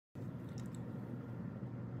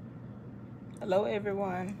Hello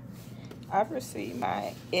everyone. I've received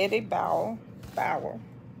my Bauer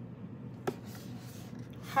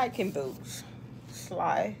hiking boots.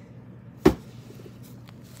 Slide.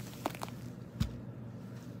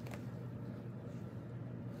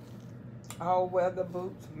 All weather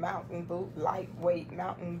boots, mountain boot, lightweight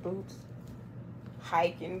mountain boots,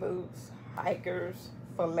 hiking boots, hikers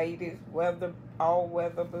for ladies, all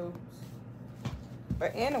weather boots.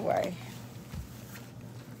 But anyway,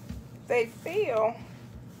 they feel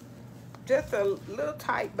just a little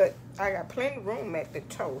tight, but I got plenty of room at the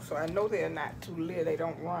toe, so I know they're not too little. They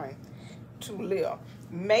don't run too little.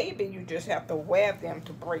 Maybe you just have to wear them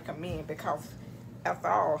to break them in, because after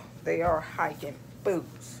all, they are hiking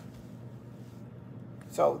boots.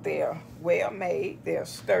 So they're well made, they're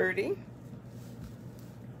sturdy,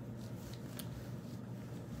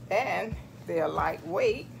 and they're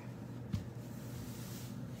lightweight.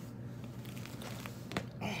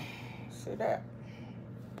 See that?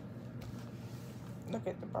 Look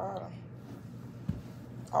at the bottom.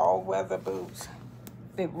 All weather boots.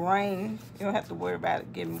 If it rains, you don't have to worry about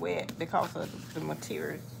it getting wet because of the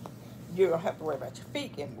material. You don't have to worry about your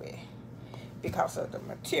feet getting wet because of the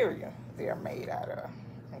material they're made out of.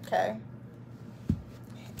 Okay?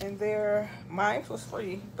 And mine was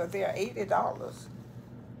free, but they're $80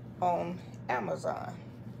 on Amazon.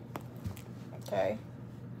 Okay?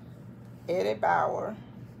 Bauer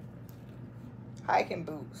hiking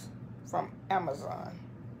boots from Amazon.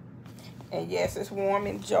 And yes, it's warm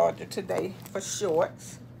in Georgia today for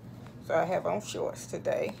shorts. So I have on shorts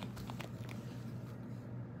today.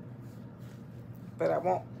 But I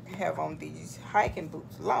won't have on these hiking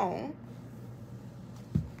boots long.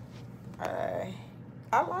 I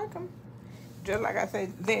like them. Just like I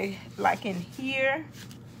said, they like in here.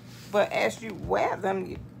 But as you wear them,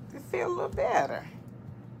 you feel a little better.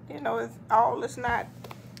 You know, it's not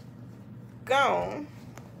gone.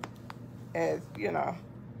 As you know,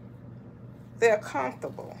 they're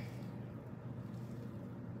comfortable,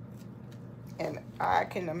 and I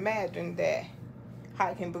can imagine that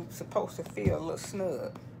hiking boots supposed to feel a little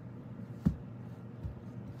snug,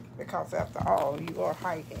 because after all, you are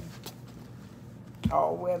hiking.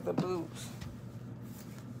 All weather boots.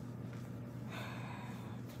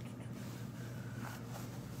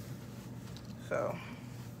 So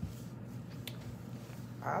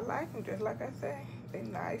I like them, just like I say. They're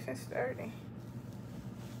nice and sturdy.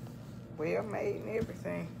 Well made and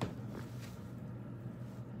everything.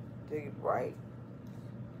 The right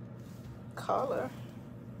color.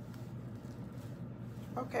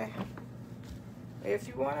 Okay. If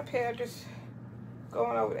you want a pair, just go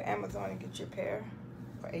on over to Amazon and get your pair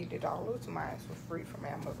for $80. Mine was free from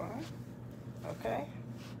Amazon. Okay.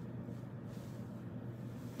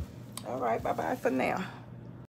 All right. Bye-bye for now.